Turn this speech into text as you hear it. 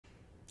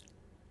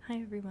Hi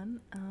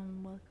everyone,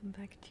 welcome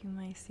back to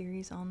my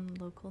series on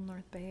local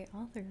North Bay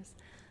authors.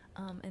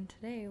 And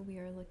today we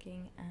are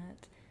looking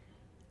at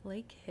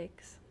Layke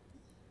Hicks,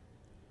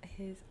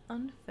 his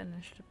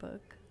unfinished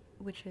book,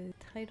 which is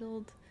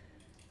titled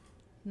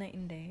Night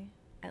and Day.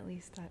 At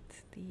least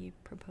that's the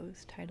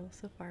proposed title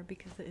so far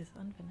because it is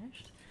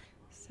unfinished.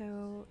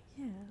 So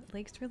yeah,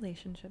 Lake's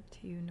relationship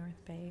to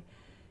North Bay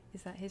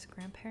is that his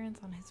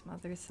grandparents on his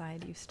mother's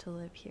side used to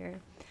live here,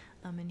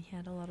 and he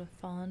had a lot of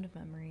fond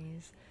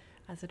memories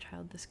as a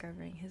child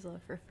discovering his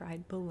love for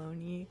fried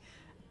bologna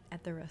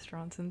at the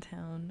restaurants in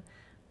town.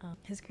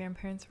 His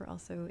grandparents were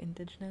also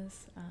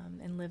indigenous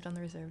and lived on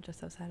the reserve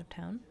just outside of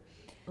town.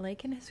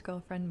 Layke and his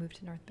girlfriend moved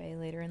to North Bay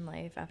later in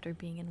life after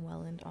being in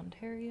Welland,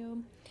 Ontario,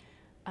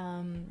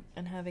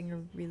 and having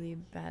a really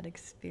bad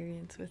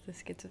experience with a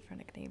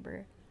schizophrenic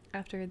neighbor.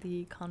 After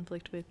the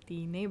conflict with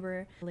the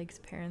neighbor, Lake's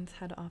parents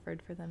had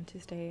offered for them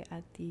to stay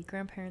at the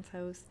grandparents'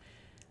 house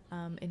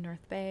in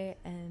North Bay,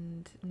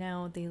 and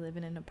now they live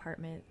in an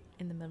apartment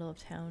in the middle of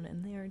town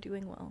and they are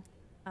doing well.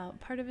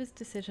 Part of his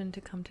decision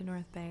to come to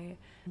North Bay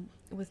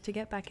was to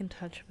get back in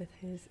touch with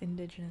his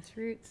indigenous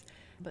roots,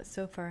 but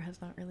so far has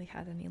not really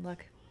had any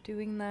luck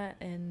doing that,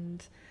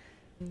 and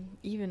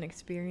even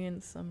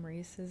experienced some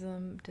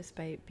racism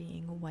despite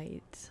being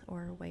white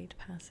or white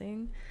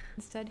passing.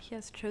 Instead, he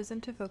has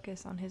chosen to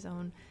focus on his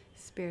own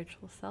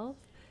spiritual self.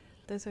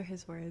 Those are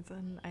his words,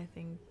 and I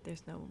think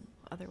there's no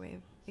other way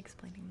of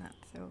explaining that,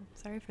 so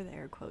sorry for the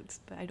air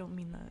quotes, but I don't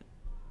mean that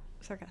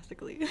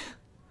sarcastically.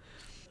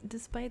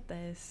 Despite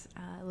this,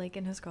 Layke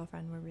and his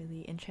girlfriend were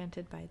really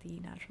enchanted by the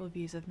natural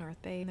views of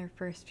North Bay in their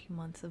first few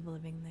months of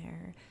living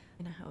there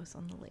in a house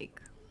on the lake.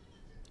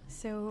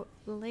 So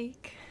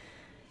Layke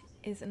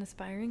is an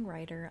aspiring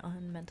writer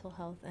on mental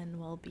health and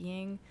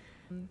well-being.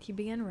 He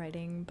began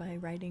writing by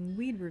writing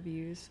weed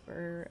reviews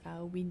for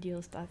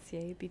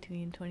weeddeals.ca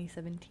between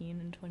 2017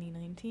 and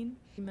 2019.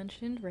 He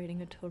mentioned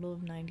writing a total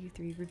of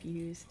 93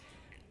 reviews,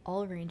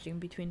 all ranging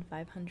between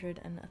 500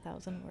 and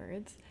 1,000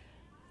 words,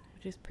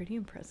 which is pretty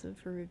impressive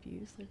for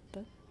reviews.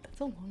 Like that's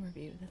a long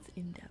review. That's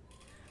in-depth.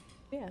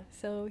 Yeah,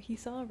 so he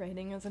saw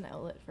writing as an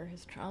outlet for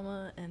his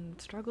trauma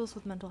and struggles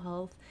with mental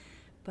health,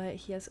 but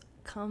he has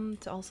come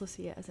to also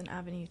see it as an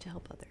avenue to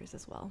help others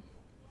as well.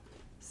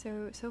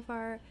 So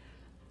far,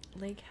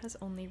 Layke has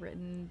only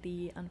written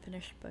the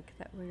unfinished book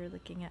that we're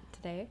looking at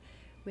today,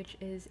 which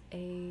is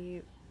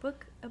a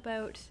book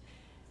about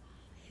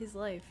his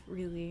life,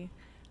 really,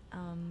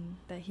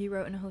 that he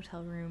wrote in a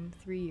hotel room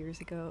 3 years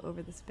ago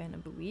over the span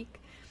of a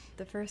week.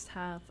 The first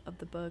half of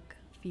the book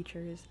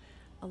features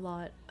a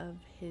lot of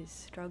his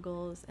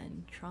struggles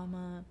and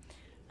trauma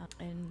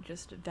and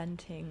just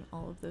venting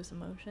all of those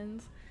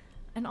emotions,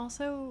 and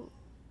also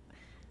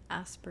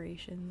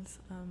aspirations.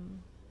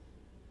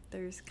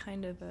 There's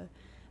kind of a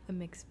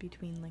mix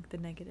between like the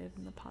negative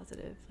and the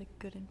positive, like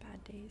good and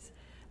bad days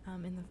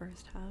in the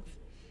first half.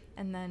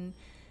 And then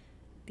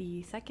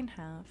the second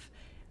half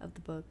of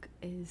the book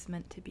is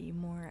meant to be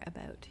more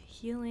about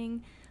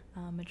healing,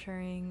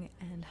 maturing,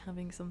 and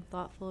having some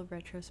thoughtful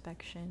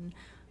retrospection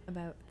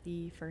about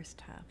the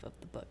first half of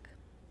the book.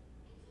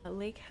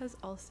 Layke has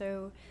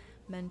also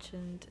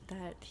mentioned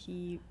that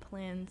he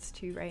plans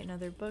to write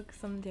another book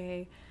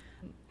someday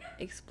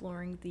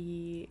exploring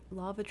the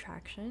law of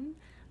attraction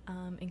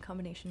in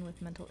combination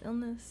with mental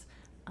illness,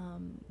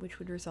 which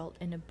would result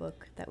in a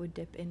book that would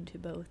dip into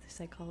both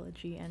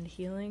psychology and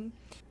healing.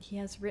 He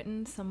has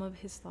written some of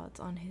his thoughts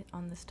on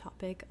this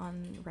topic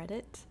on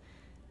Reddit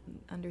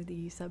under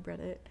the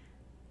subreddit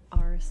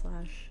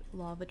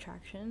r/law of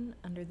attraction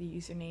under the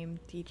username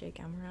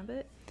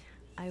DJGammaRabbit.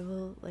 I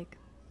will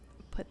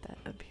put that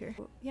up here.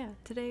 Yeah,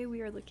 today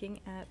we are looking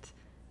at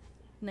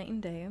Night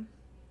and Day,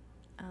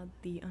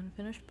 the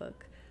unfinished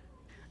book.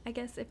 I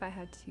guess if I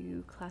had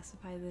to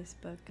classify this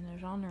book in a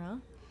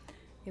genre,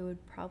 it would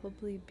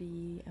probably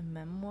be a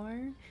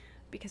memoir,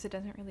 because it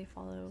doesn't really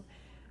follow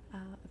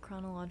a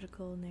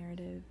chronological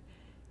narrative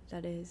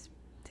that is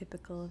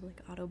typical of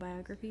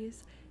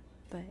autobiographies,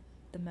 but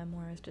the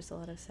memoir is just a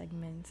lot of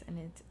segments and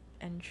it's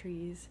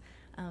entries,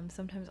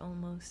 sometimes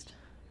almost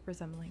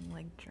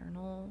resembling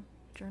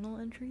journal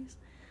entries.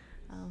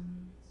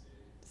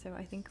 So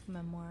I think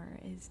memoir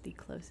is the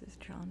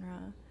closest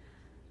genre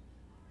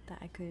that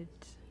I could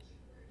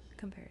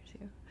compare it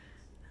to.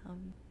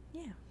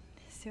 Yeah,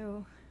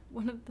 so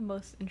one of the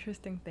most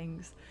interesting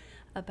things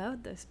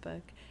about this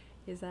book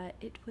is that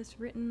it was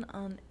written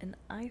on an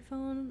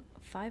iPhone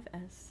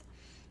 5S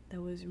that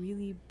was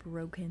really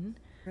broken.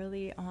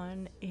 Early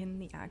on in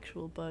the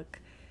actual book,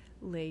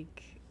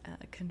 Layke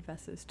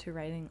confesses to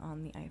writing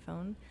on the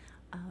iPhone,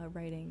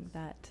 writing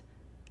that,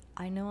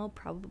 "I know I'll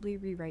probably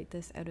rewrite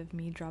this out of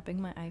me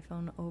dropping my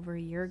iPhone over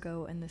a year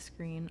ago, and the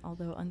screen,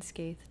 although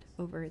unscathed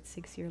over its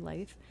 6-year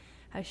life,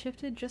 has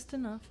shifted just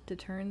enough to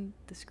turn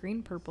the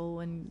screen purple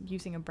when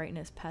using a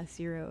brightness past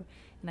 0,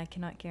 and I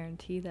cannot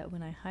guarantee that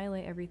when I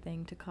highlight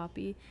everything to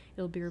copy,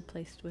 it'll be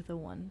replaced with a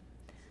 1.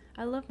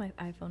 I love my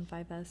iPhone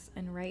 5S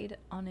and write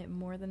on it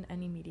more than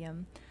any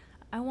medium.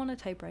 I want a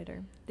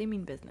typewriter. They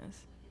mean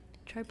business.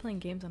 Try playing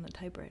games on a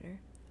typewriter,"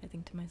 I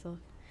think to myself.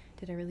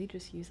 did I really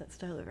just use that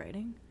style of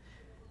writing?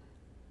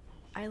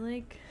 I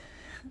like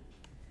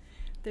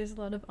there's a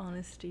lot of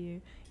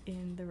honesty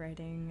in the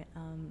writing.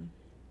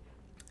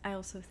 I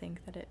also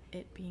think that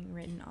it being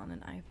written on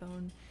an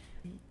iPhone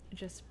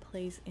just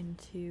plays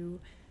into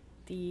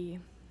the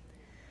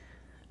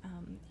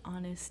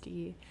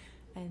honesty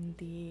and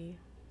the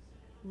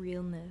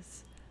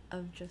realness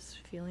of just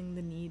feeling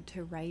the need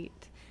to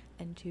write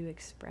and to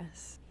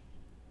express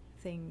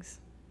things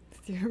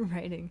through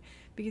writing,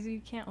 because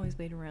you can't always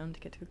wait around to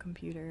get to a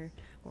computer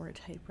or a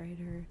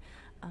typewriter,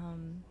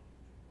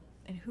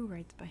 and who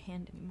writes by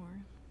hand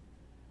anymore?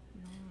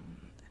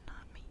 Not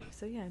me.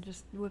 So yeah,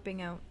 just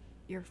whipping out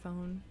your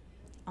phone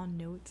on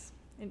notes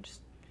and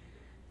just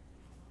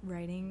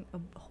writing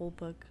a whole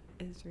book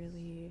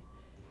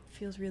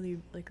feels really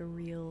like a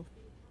real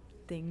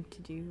thing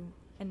to do,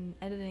 and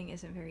editing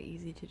isn't very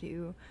easy to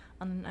do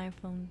on an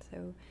iPhone,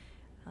 so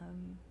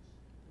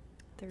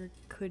there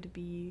could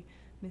be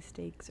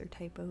mistakes or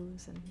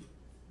typos, and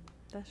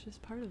that's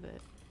just part of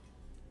it.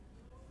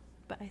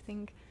 But I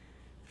think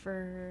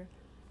for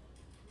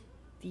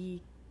the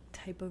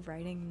type of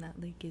writing that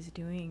Layke is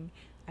doing,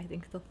 I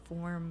think the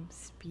form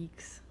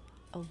speaks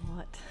a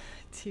lot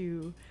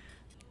to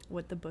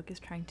what the book is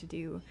trying to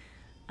do.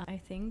 I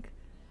think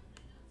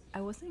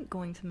I wasn't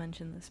going to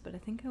mention this, but I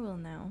think I will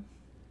now.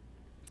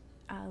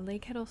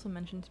 Layke had also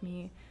mentioned to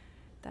me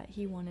that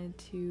he wanted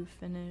to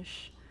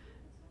finish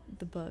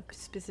the book,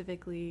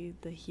 specifically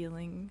the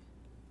healing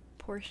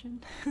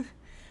portion.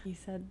 He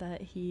said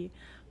that he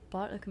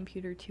bought a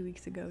computer 2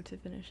 weeks ago to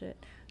finish it.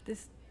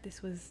 This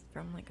was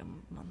from like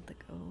a month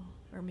ago,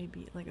 or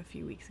maybe like a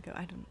few weeks ago.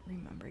 I don't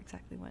remember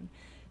exactly when.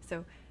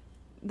 So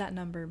that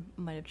number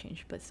might have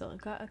changed, but still, I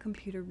got a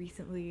computer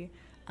recently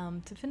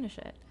to finish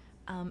it.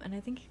 And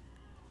I think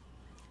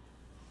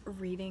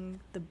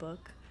reading the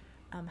book,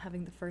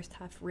 having the first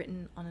half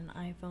written on an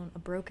iPhone, a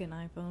broken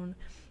iPhone,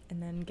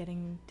 and then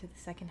getting to the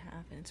second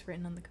half and it's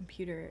written on the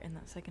computer, and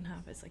that second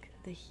half is like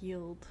the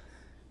healed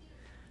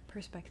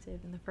perspective,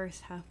 and the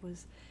first half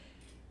was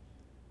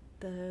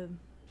the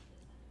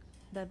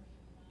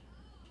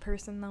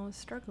person that was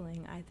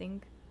struggling. I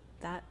think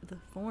that the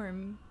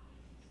form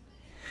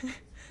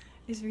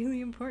is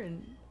really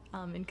important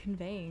in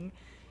conveying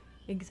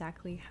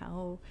exactly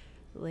how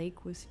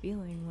Layke was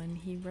feeling when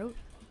he wrote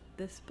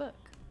this book.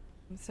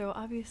 So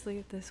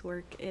obviously this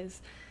work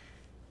is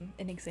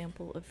an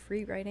example of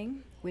free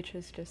writing, which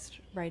is just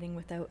writing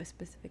without a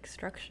specific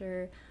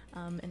structure,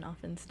 and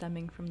often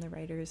stemming from the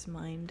writer's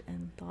mind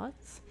and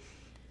thoughts.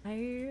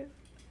 I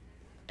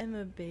am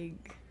a big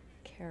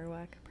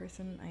Kerouac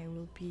person. I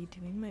will be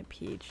doing my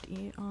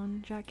PhD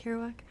on Jack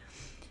Kerouac,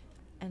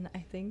 and I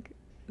think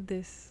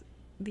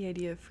the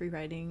idea of free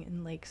writing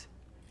in Layke's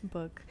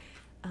book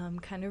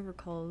kind of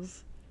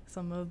recalls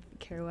some of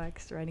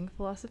Kerouac's writing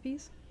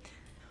philosophies.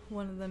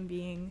 One of them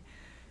being,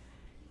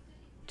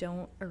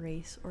 don't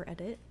erase or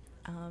edit,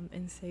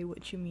 and say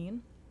what you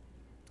mean.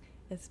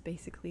 It's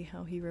basically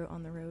how he wrote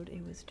On the Road.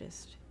 It was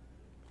just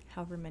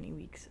however many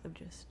weeks of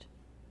just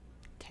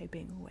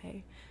typing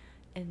away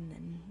and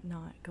then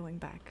not going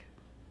back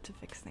to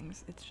fix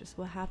things. It's just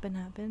what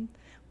happened.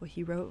 What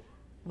he wrote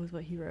was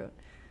what he wrote.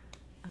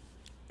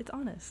 It's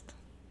honest.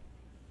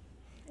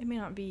 It may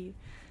not be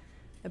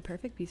a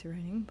perfect piece of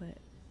writing, but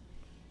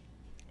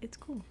it's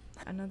cool.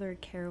 Another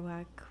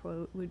Kerouac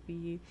quote would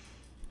be,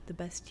 the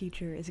best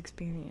teacher is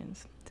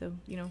experience. So,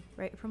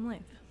 write from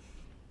life.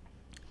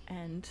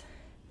 And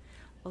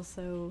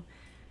also,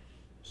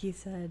 he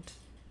said,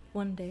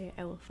 one day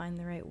I will find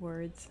the right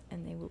words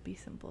and they will be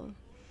simple.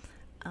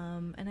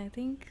 And I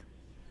think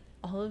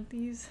all of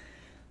these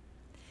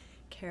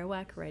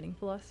Kerouac writing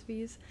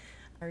philosophies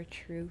are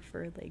true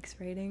for Layke's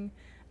writing.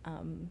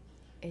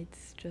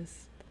 It's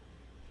just,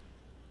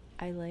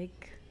 I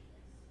like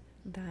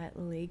that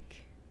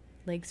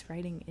Layke's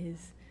writing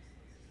is,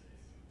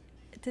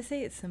 to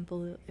say it's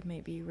simple, it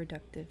may be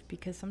reductive,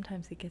 because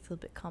sometimes it gets a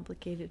little bit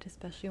complicated,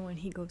 especially when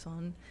he goes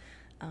on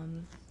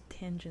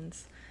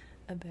tangents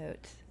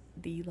about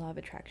the law of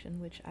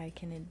attraction, which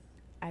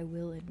I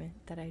will admit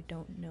that I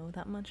don't know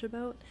that much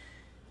about,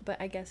 but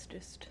I guess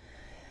just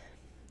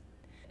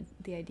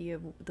the idea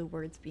of the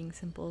words being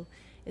simple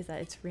is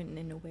that it's written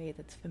in a way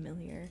that's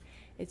familiar.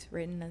 It's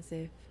written as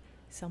if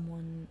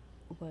someone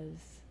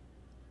was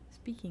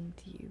speaking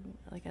to you,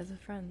 like as a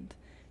friend,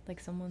 like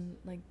someone,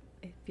 like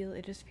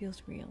it just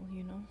feels real,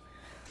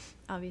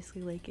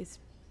 Obviously Layke is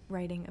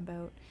writing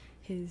about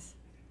his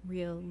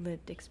real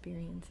lived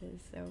experiences,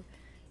 so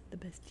the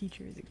best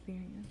teacher is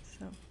experience.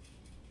 So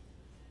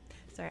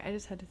sorry, I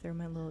just had to throw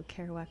my little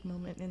Kerouac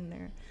moment in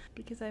there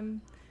because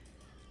I'm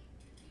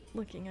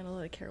looking at a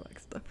lot of Kerouac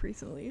stuff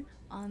recently.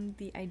 On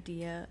the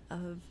idea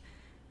of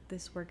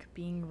this work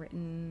being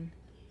written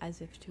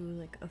as if to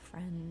like a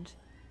friend,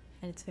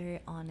 and it's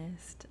very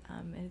honest,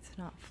 and it's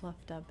not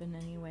fluffed up in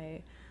any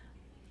way.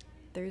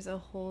 There's a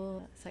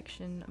whole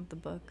section of the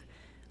book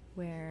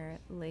where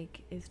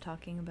Layke is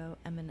talking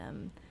about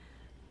Eminem,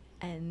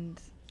 and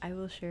I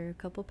will share a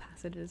couple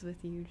passages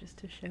with you just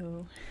to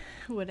show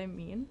what I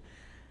mean.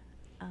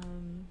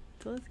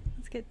 So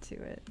let's get to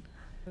it.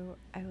 So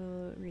I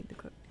will read the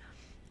quote.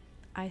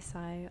 I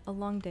sigh, a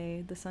long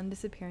day, the sun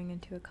disappearing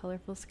into a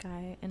colorful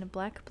sky and a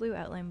black-blue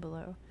outline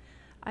below.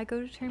 I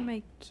go to turn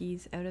my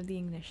keys out of the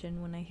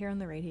ignition when I hear on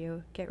the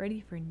radio, get ready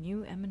for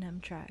new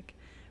Eminem track.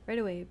 Right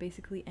away,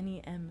 basically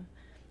any M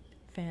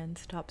fan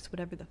stops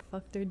whatever the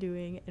fuck they're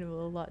doing and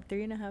will allot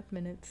 3.5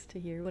 minutes to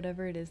hear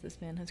whatever it is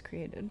this man has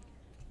created.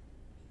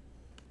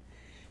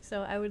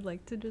 So I would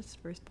like to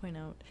just first point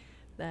out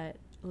that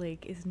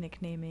Layke is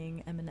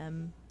nicknaming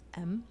Eminem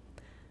M.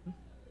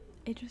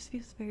 It just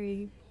feels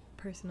very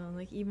personal,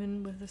 like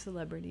even with a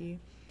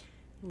celebrity,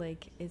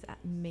 Layke is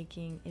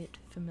making it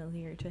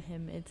familiar to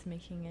him. It's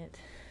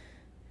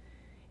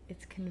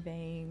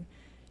conveying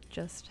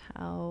just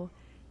how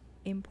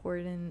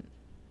important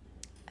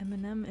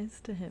Eminem is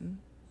to him.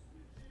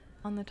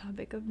 On the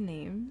topic of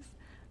names,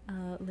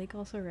 Layke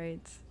also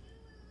writes,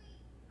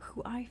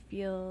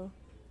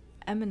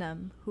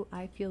 Eminem, who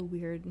I feel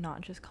weird not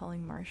just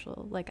calling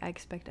Marshall, like I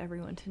expect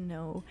everyone to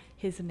know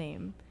his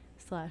name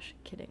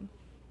 / kidding.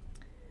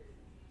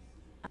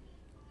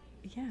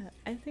 Yeah,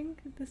 I think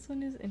this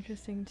one is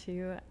interesting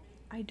too.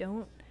 I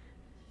don't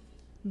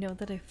know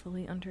that I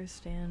fully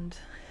understand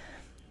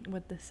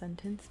what the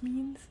sentence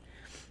means,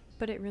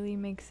 but it really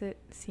makes it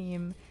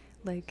seem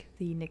like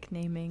the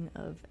nicknaming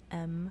of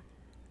M,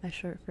 as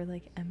short for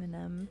like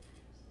Eminem,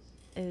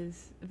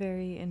 is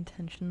very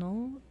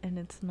intentional, and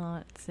it's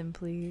not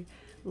simply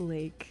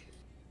like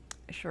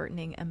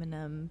shortening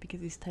Eminem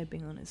because he's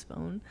typing on his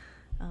phone.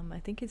 I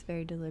think it's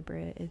very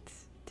deliberate.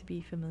 It's to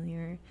be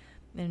familiar,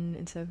 and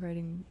instead of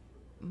writing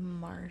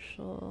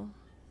Marshall,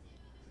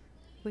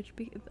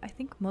 I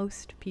think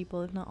most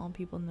people, if not all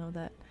people, know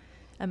that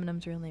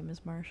Eminem's real name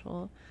is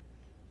Marshall.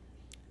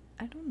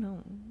 I don't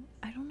know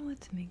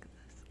what to make of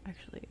this,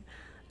 actually.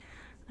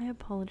 I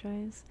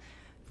apologize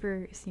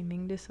for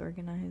seeming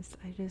disorganized.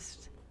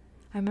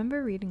 I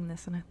remember reading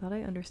this and I thought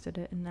I understood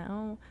it, and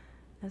now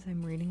as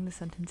I'm reading the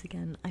sentence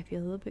again, I feel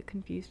a little bit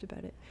confused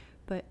about it.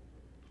 But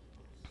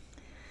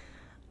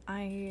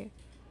I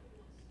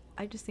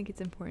just think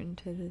it's important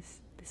to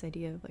this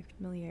idea of like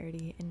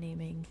familiarity and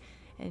naming,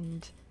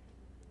 and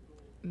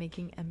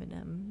making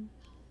Eminem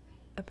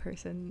a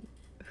person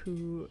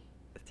who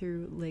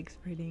through Layke's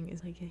writing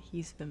is like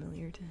he's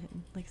familiar to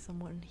him, like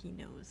someone he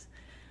knows,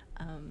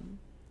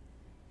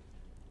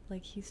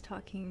 like he's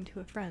talking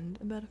to a friend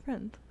about a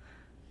friend,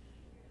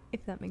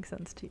 if that makes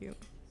sense to you.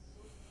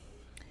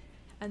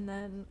 And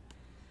then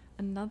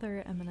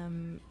another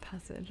Eminem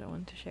passage I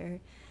want to share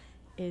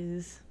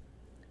is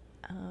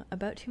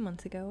about 2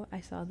 months ago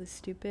I saw this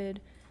stupid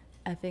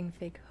effing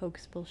fake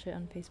hoax bullshit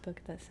on Facebook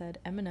that said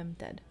Eminem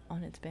dead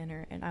on its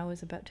banner, and I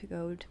was about to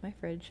go to my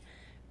fridge,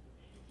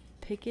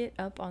 pick it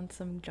up on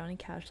some Johnny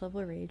Cash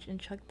level rage, and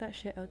chuck that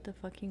shit out the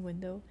fucking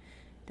window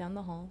down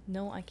the hall.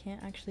 No, I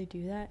can't actually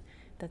do that.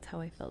 That's how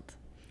I felt.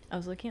 I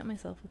was looking at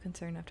myself with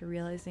concern after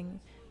realizing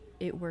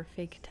it were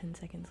fake 10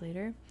 seconds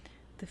later.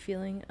 The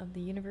feeling of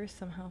the universe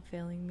somehow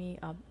failing me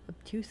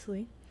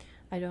obtusely.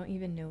 I don't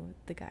even know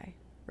the guy.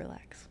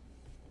 Relax.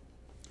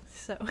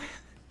 So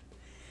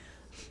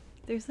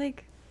there's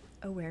like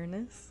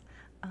awareness,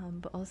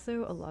 but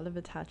also a lot of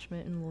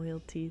attachment and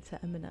loyalty to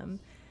Eminem.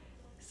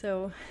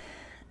 So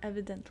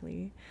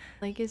evidently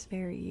Layke is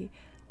very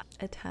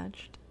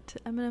attached to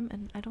Eminem,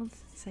 and I don't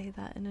say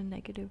that in a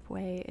negative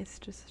way. It's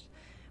just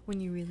when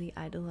you really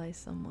idolize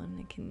someone,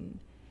 it can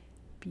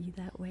be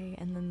that way.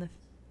 And then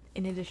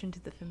in addition to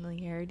the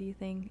familiarity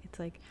thing, it's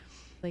like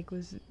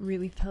was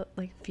really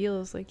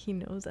feels like he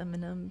knows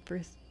Eminem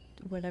for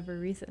whatever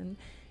reason.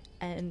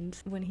 And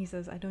when he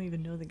says, I don't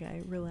even know the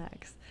guy,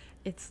 relax,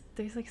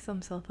 there's like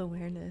some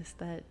self-awareness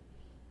that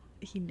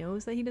he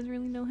knows that he doesn't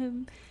really know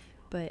him,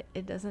 but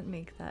it doesn't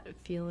make that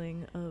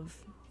feeling of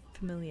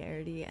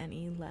familiarity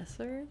any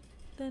lesser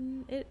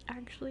than it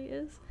actually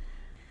is.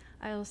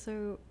 I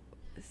also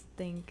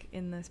think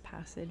in this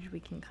passage we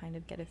can kind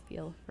of get a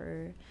feel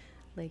for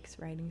Layke's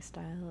writing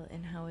style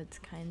and how it's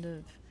kind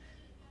of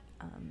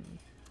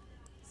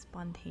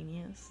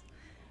spontaneous.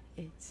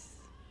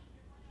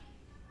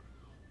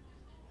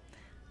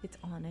 It's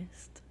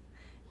honest,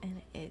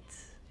 and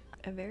it's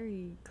a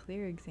very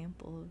clear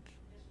example of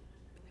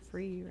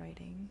free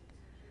writing.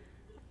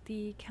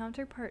 The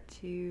counterpart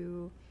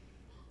to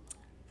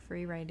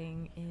free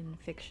writing in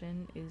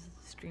fiction is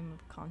stream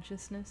of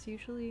consciousness,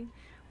 usually,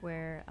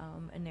 where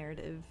a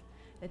narrative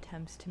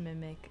attempts to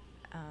mimic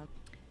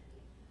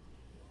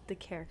the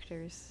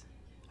character's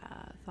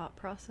thought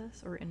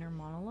process or inner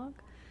monologue.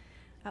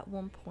 At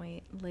one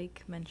point,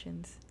 Layke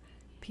mentions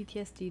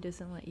PTSD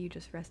doesn't let you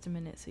just rest a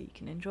minute so you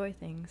can enjoy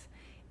things.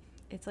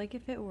 It's like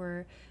if it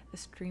were a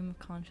stream of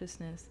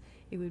consciousness,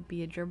 it would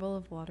be a dribble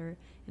of water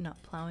and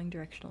not plowing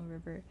directional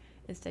river.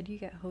 Instead, you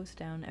get hosed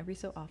down every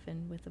so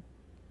often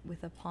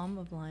with a palm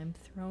of lime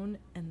thrown,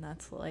 and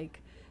that's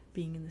like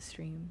being in the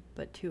stream,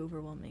 but too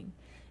overwhelming.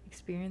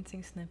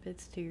 Experiencing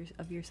snippets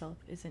of yourself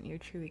isn't your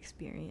true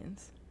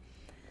experience.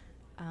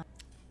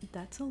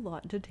 That's a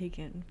lot to take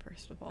in,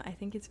 first of all. I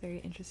think it's very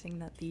interesting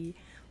that the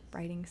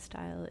writing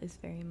style is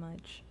very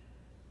much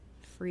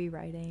free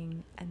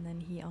writing, and then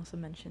he also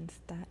mentions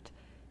that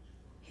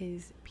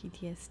his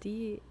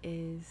PTSD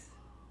is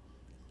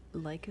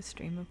like a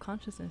stream of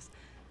consciousness,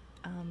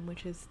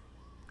 which is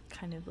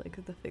kind of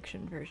like the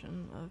fiction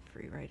version of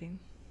free writing,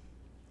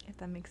 if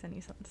that makes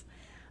any sense.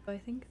 But I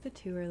think the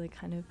two are like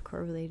kind of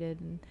correlated,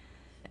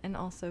 and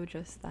also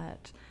just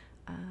that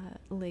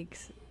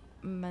Layke's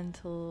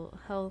mental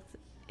health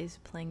is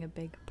playing a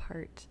big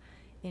part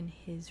in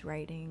his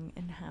writing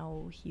and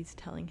how he's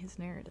telling his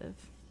narrative,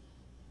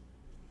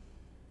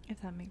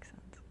 if that makes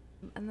sense.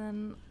 And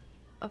then,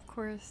 of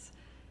course,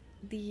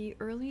 the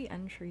early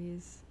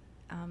entries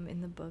in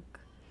the book,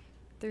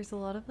 there's a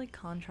lot of like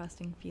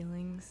contrasting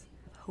feelings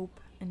of hope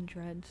and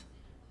dread.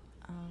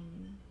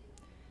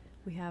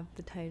 We have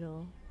the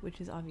title, which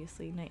is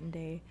obviously Night and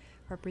Day,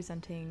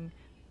 representing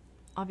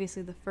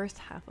obviously the first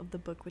half of the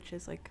book, which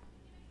is like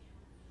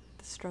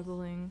the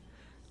struggling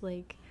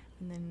Layke,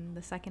 and then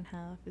the second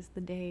half is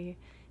the day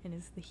and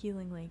is the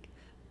healing Layke.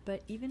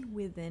 But even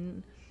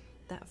within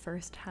that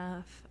first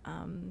half,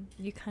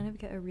 you kind of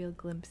get a real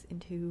glimpse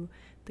into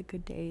the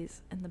good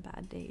days and the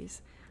bad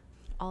days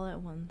all at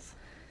once.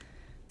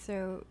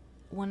 So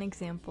one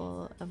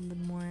example of the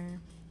more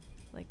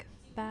like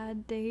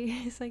bad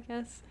days, I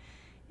guess,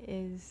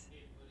 is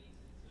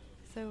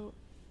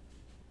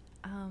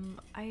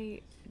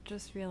I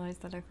just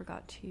realized that I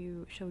forgot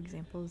to show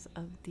examples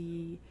of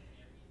the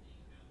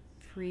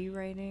free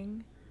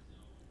writing,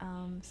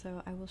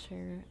 so I will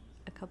share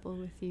a couple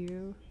with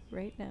you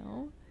right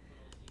now.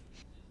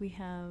 We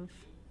have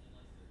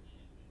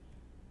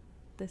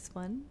this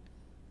one,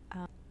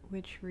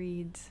 which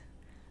reads,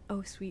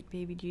 "Oh sweet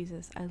baby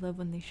Jesus, I love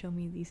when they show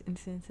me these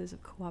instances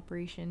of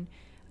cooperation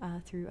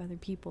through other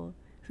people.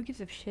 Who gives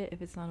a shit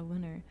if it's not a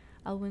winner?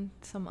 I'll win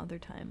some other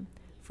time.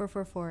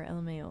 444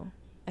 LMAO.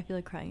 I feel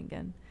like crying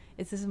again.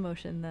 It's this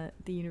emotion that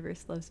the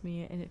universe loves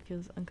me and it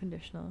feels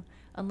unconditional.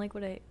 Unlike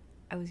what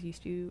I was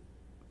used to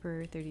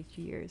for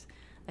 32 years.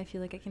 I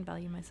feel like I can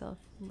value myself.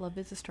 Love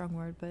is a strong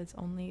word, but it's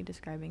only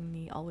describing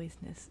the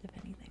alwaysness, if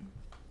anything."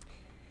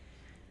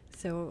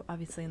 So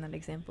obviously in that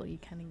example, you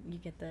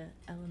get the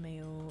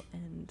LMAO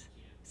and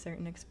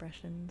certain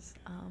expressions.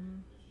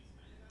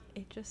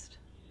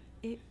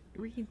 It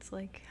reads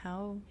like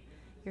how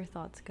your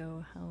thoughts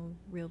go, how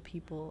real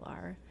people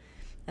are,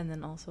 and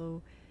then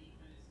also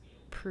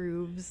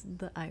proves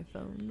the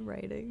iPhone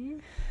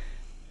writing.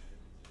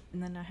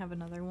 And then I have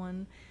another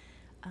one.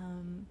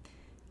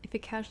 If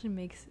it casually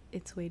makes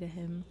its way to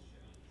him,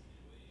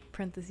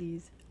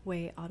 parentheses,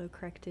 way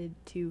autocorrected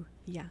to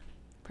yeah,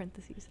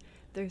 parentheses.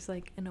 There's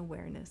like an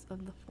awareness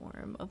of the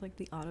form of like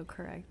the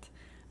autocorrect.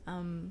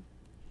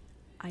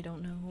 I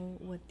don't know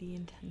what the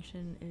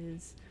intention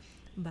is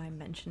by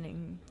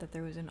mentioning that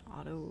there was an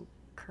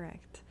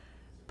autocorrect,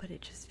 but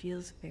it just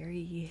feels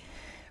very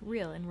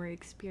real, and we're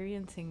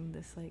experiencing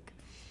this like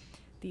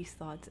these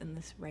thoughts and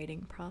this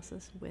writing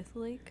process with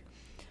Layke,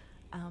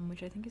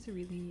 which I think is a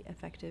really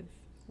effective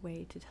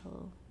way to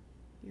tell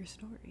your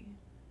story.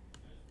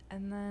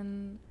 And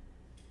then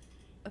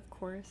of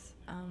course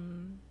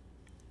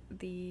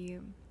the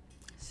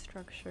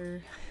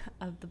structure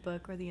of the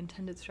book, or the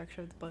intended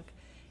structure of the book,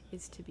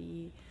 is to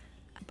be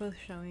both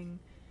showing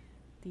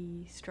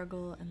the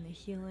struggle and the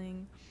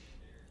healing,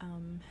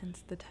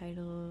 hence the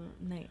title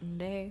Night and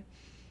Day,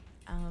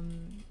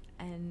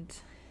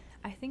 and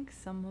I think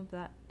some of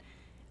that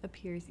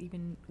appears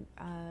even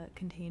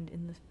contained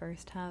in the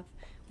first half,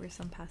 where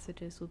some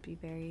passages will be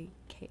very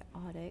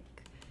chaotic,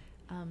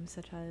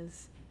 such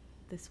as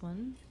this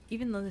one.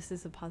 Even though this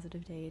is a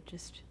positive day,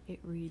 it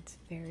reads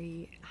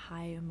very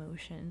high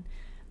emotion,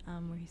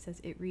 where he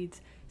says, it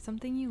reads,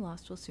 "Something you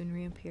lost will soon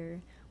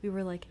reappear. We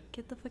were like,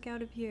 get the fuck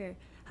out of here.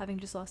 Having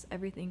just lost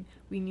everything,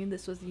 we knew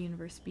this was the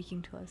universe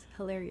speaking to us,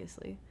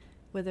 hilariously.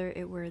 Whether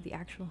it were the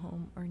actual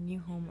home, or new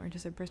home, or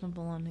just our personal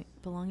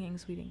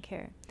belongings, we didn't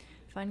care.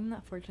 Finding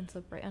that fortune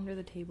slip right under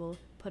the table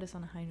put us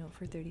on a high note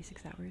for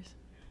 36 hours.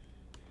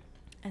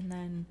 And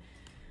then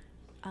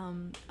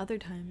other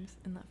times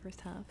in that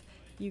first half,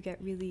 you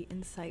get really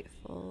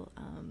insightful,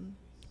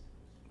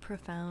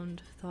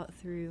 profound, thought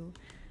through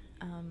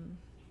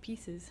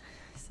pieces,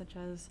 such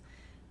as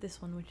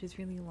this one, which is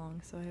really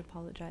long, so I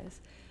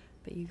apologize.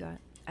 But you got,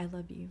 "I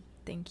love you,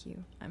 thank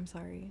you, I'm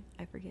sorry,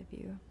 I forgive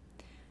you.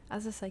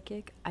 As a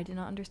psychic, I did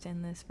not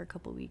understand this for a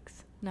couple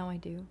weeks. Now I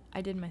do.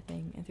 I did my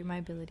thing and threw my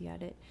ability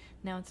at it.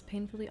 Now it's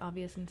painfully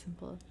obvious and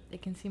simple.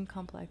 It can seem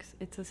complex.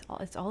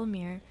 It's all a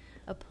mirror,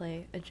 a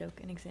play, a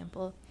joke, an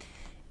example,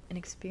 an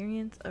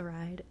experience, a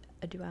ride,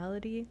 a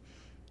duality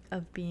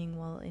of being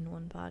well in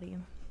one body.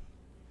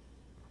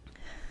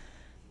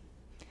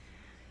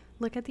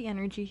 Look at the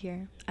energy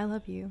here. I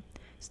love you.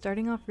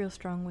 Starting off real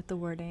strong with the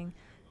wording,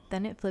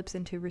 then it flips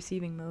into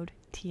receiving mode,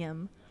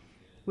 TM,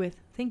 with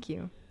thank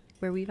you,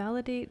 where we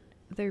validate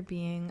there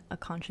being a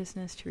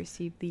consciousness to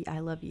receive the I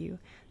love you,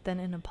 then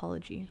an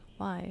apology.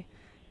 Why?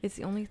 It's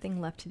the only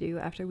thing left to do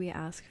after we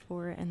ask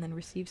for and then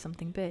receive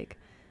something big.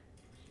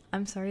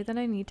 I'm sorry that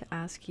I need to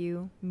ask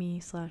you,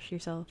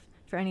 me/yourself,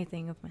 for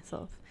anything of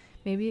myself.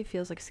 Maybe it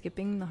feels like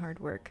skipping the hard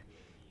work.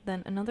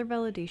 Then another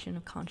validation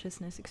of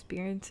consciousness,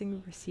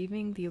 experiencing,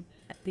 receiving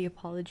the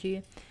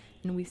apology,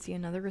 and we see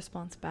another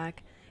response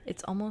back.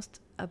 It's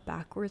almost a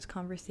backwards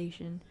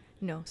conversation.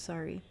 No,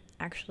 sorry.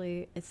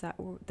 Actually, it's that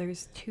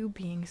there's two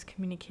beings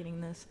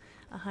communicating this,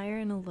 a higher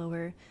and a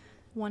lower.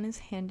 One is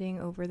handing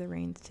over the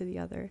reins to the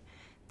other.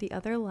 The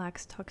other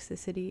lacks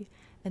toxicity,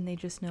 and they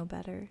just know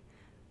better.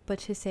 But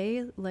to say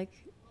it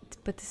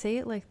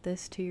like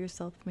this to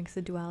yourself makes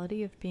the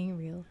duality of being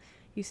real.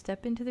 You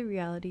step into the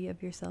reality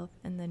of yourself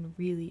and then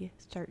really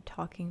start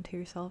talking to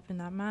yourself in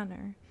that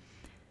manner.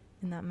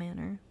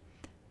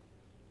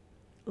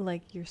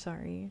 Like you're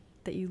sorry,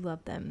 that you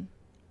love them,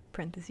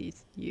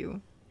 parentheses,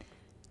 you.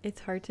 It's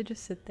hard to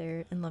just sit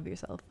there and love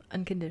yourself,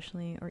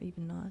 unconditionally or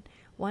even not.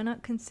 Why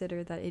not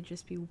consider that it'd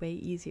just be way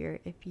easier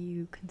if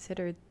you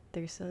considered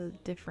there's a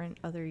different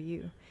other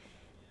you?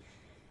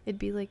 It'd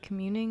be like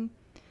communing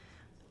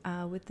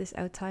with this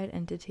outside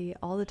entity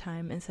all the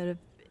time instead of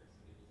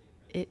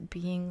it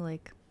being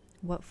like,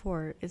 what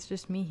for? It's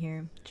just me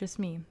here, just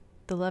me.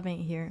 The love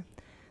ain't here.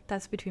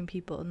 That's between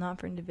people, not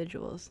for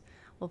individuals.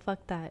 Well,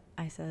 fuck that,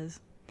 I says.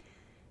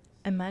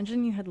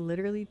 Imagine you had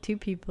literally two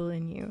people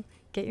in you.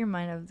 Get your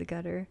mind out of the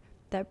gutter.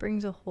 That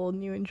brings a whole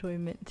new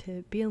enjoyment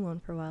to be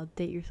alone for a while,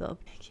 date yourself.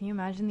 Can you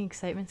imagine the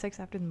excitement sex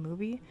after the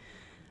movie?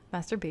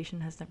 Masturbation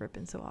has never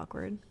been so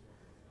awkward.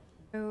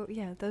 So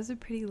yeah, that was a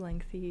pretty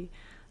lengthy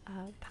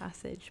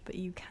passage, but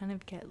you kind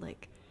of get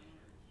like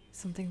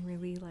something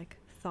really like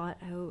thought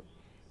out.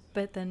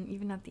 But then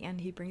even at the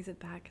end, he brings it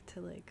back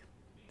to like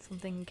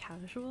something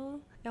casual.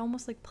 It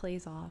almost like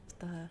plays off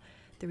the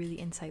really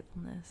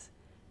insightfulness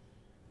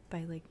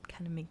by like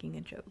kind of making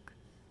a joke.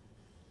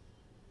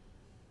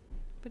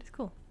 But it's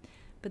cool.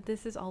 But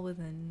this is all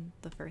within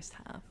the first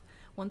half.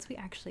 Once we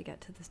actually get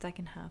to the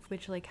second half,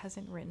 which like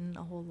hasn't written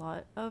a whole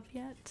lot of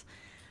yet,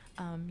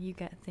 you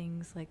get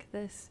things like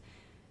this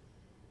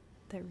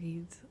that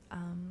reads,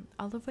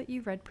 all of what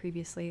you read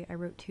previously I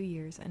wrote 2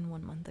 years and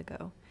 1 month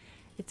ago.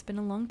 It's been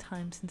a long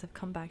time since I've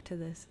come back to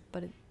this,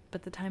 but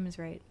the time is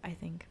right, I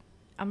think.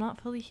 I'm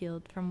not fully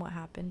healed from what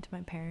happened to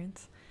my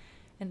parents,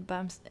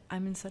 but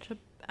I'm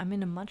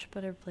in a much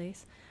better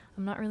place.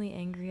 I'm not really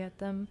angry at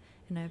them,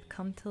 and I've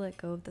come to let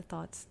go of the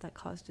thoughts that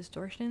cause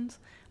distortions.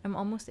 I'm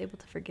almost able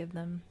to forgive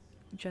them,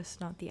 just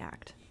not the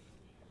act.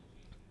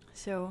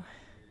 So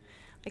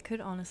I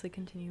could honestly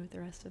continue with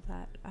the rest of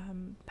that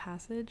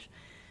passage,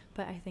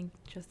 but I think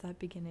just that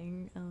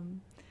beginning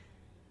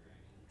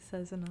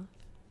says enough.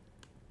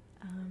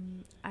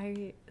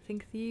 I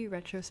think the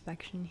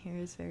retrospection here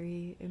is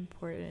very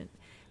important,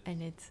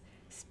 and it's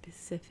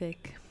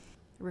specific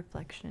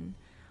reflection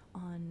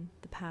on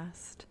the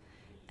past.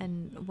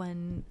 And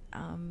when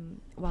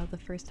while the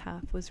first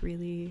half was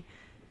really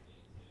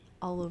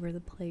all over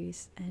the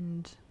place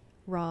and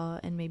raw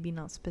and maybe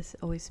not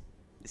always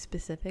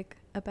specific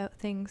about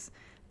things,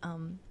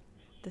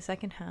 the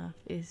second half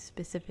is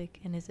specific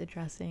and is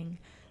addressing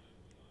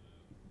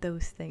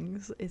those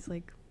things. It's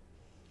like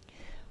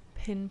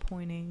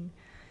pinpointing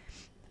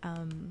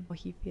what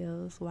he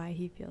feels, why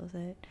he feels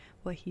it,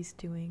 what he's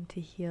doing to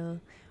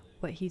heal,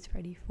 what he's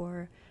ready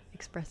for,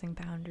 expressing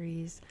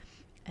boundaries,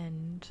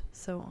 and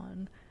so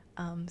on.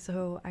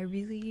 So I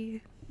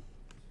really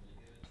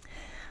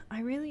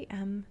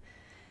am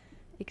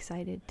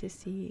excited to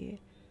see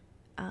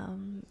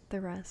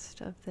the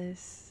rest of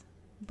this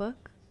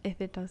book if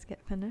it does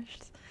get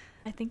finished.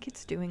 I think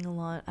it's doing a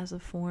lot as a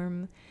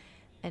form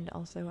and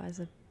also as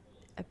a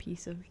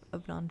piece of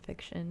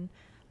nonfiction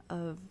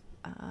of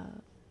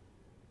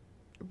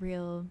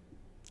real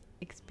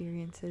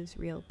experiences,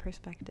 real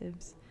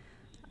perspectives,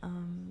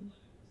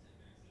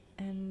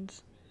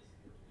 and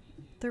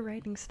the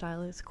writing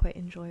style is quite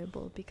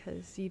enjoyable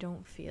because you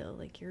don't feel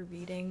like you're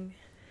reading,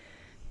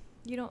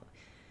 you don't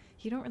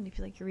really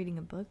feel like you're reading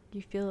a book.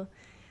 You feel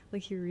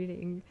like you're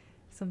reading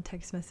some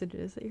text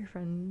messages that your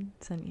friend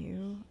sent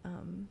you,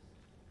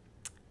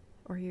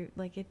 or you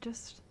like it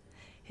just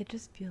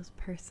feels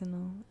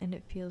personal and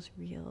it feels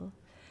real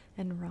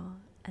and raw.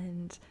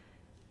 And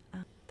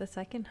the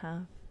second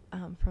half,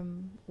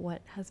 from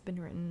what has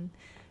been written,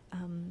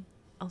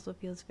 also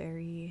feels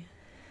very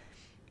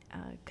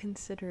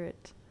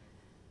considerate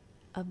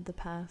of the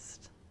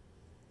past,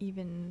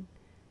 even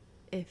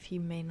if he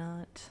may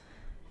not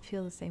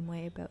feel the same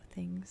way about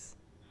things.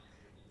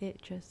 It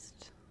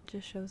just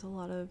shows a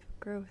lot of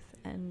growth,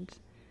 and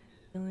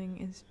healing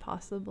is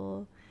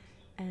possible,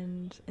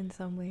 and in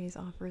some ways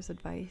offers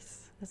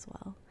advice as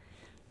well.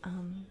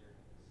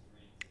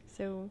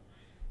 So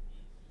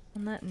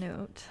on that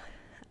note,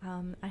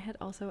 I had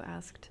also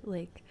asked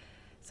Layke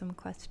some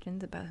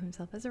questions about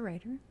himself as a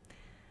writer,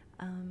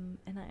 and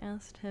I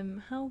asked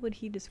him how would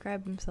he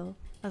describe himself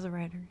as a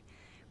writer,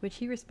 which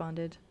he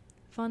responded: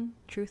 fun,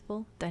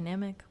 truthful,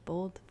 dynamic,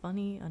 bold,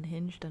 funny,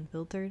 unhinged,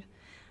 unfiltered,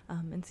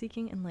 and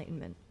seeking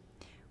enlightenment,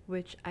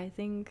 which I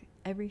think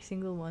every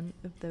single one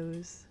of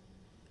those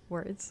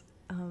words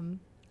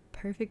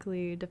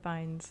perfectly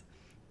defines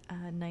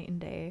night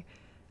and day,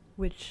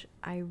 which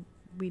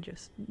we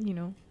just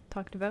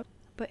talked about.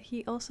 But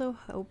he also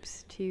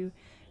hopes to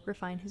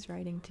refine his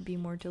writing to be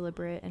more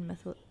deliberate and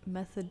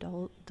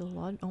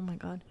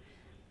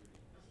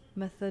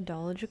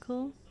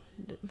methodological.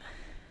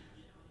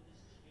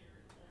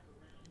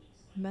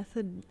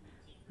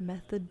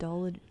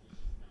 methodological.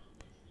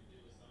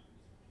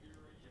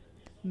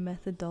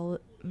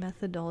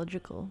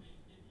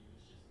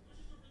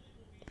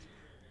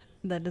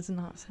 That does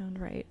not sound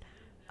right.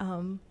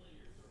 I'm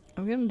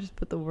gonna just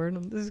put the word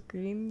on the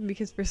screen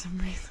because for some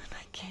reason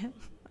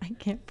I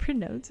can't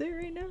pronounce it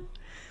right now.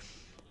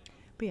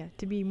 But yeah,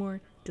 to be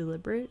more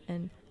deliberate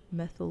and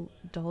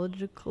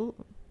methodological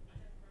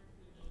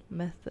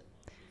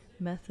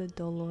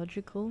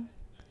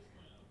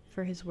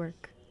for his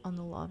work on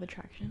the law of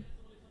attraction.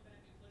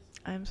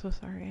 I'm so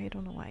sorry, I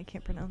don't know why I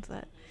can't pronounce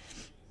that.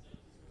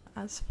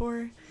 As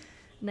for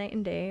night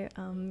and day,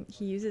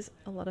 he uses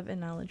a lot of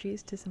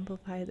analogies to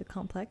simplify the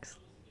complex,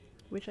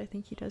 which I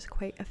think he does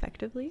quite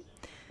effectively.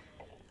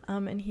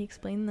 And he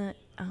explained that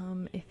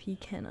if he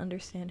can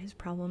understand his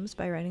problems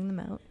by writing them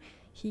out,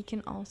 he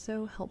can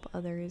also help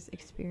others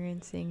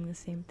experiencing the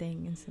same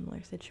thing in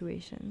similar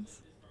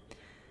situations.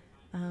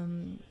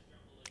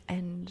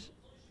 And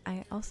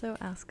I also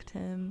asked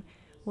him,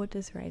 what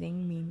does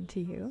writing mean to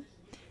you?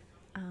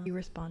 He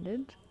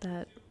responded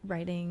that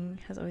writing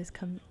has always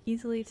come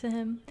easily to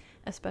him,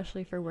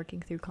 especially for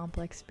working through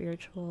complex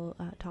spiritual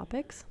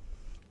topics.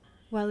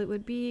 While it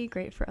would be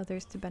great for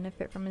others to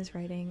benefit from his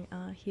writing,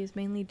 he is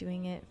mainly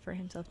doing it for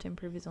himself to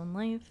improve his own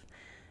life.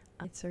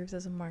 It serves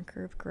as a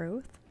marker of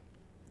growth,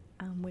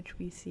 which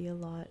we see a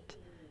lot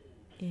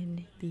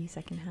in the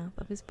second half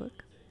of his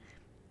book.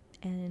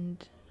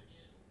 And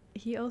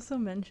he also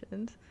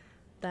mentioned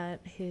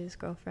that his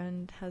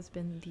girlfriend has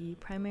been the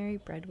primary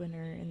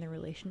breadwinner in the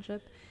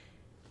relationship,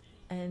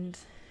 and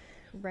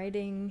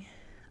writing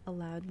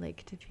allowed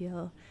Layke to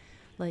feel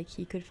like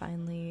he could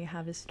finally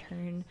have his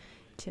turn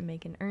to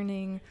make an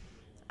earning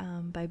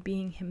by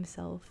being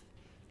himself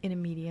in a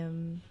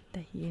medium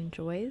that he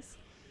enjoys.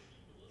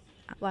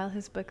 While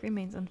his book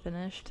remains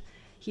unfinished,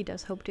 he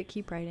does hope to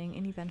keep writing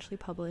and eventually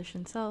publish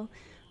and sell,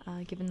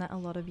 given that a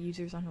lot of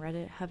users on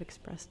Reddit have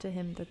expressed to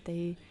him that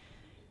they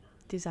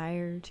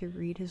desire to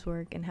read his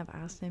work and have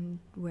asked him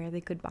where they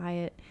could buy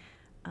it,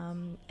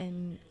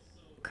 and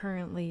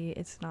currently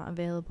it's not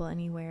available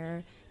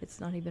anywhere. It's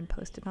not even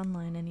posted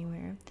online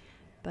anywhere,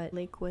 but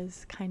Layke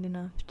was kind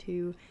enough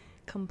to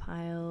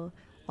compile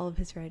all of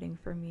his writing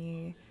for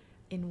me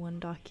in one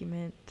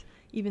document.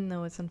 Even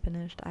though it's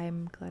unfinished,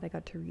 I'm glad I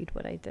got to read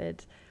what I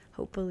did.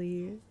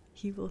 Hopefully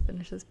he will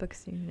finish this book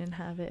soon and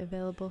have it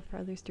available for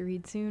others to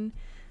read soon.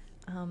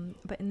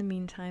 But in the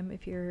meantime,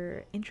 if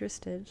you're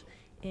interested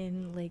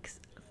in Layke's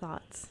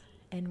thoughts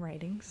and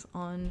writings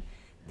on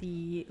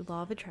the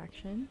law of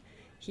attraction,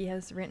 he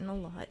has written a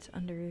lot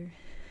under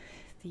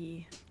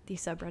the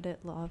subreddit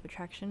law of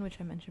attraction,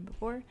 which I mentioned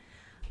before.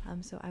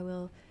 So I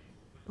will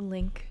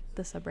link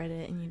the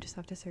subreddit, and you just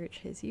have to search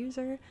his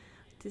user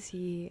to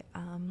see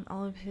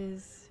all of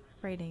his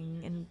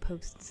writing and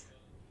posts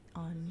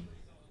on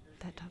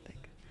that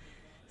topic.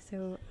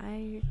 So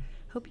I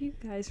hope you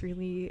guys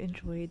really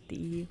enjoyed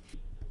the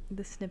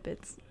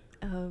snippets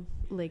of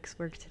Layke's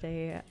work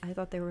today. I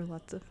thought they were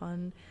lots of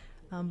fun,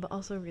 but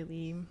also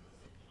really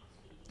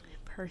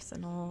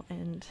personal,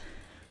 and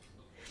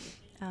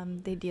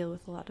they deal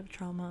with a lot of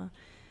trauma,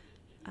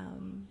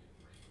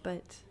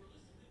 but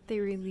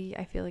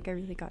I feel like I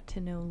really got to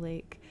know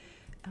Layke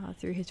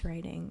through his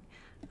writing,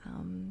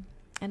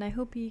 and I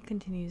hope he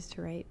continues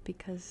to write,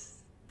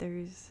 because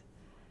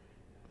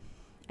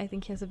I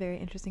think he has a very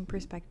interesting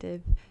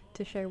perspective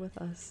to share with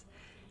us,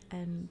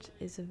 and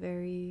is a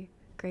very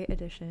great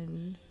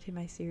addition to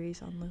my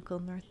series on local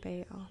North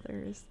Bay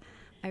authors.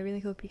 I really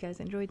hope you guys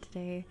enjoyed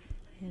today,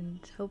 and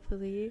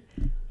hopefully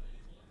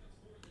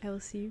I will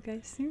see you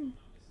guys soon.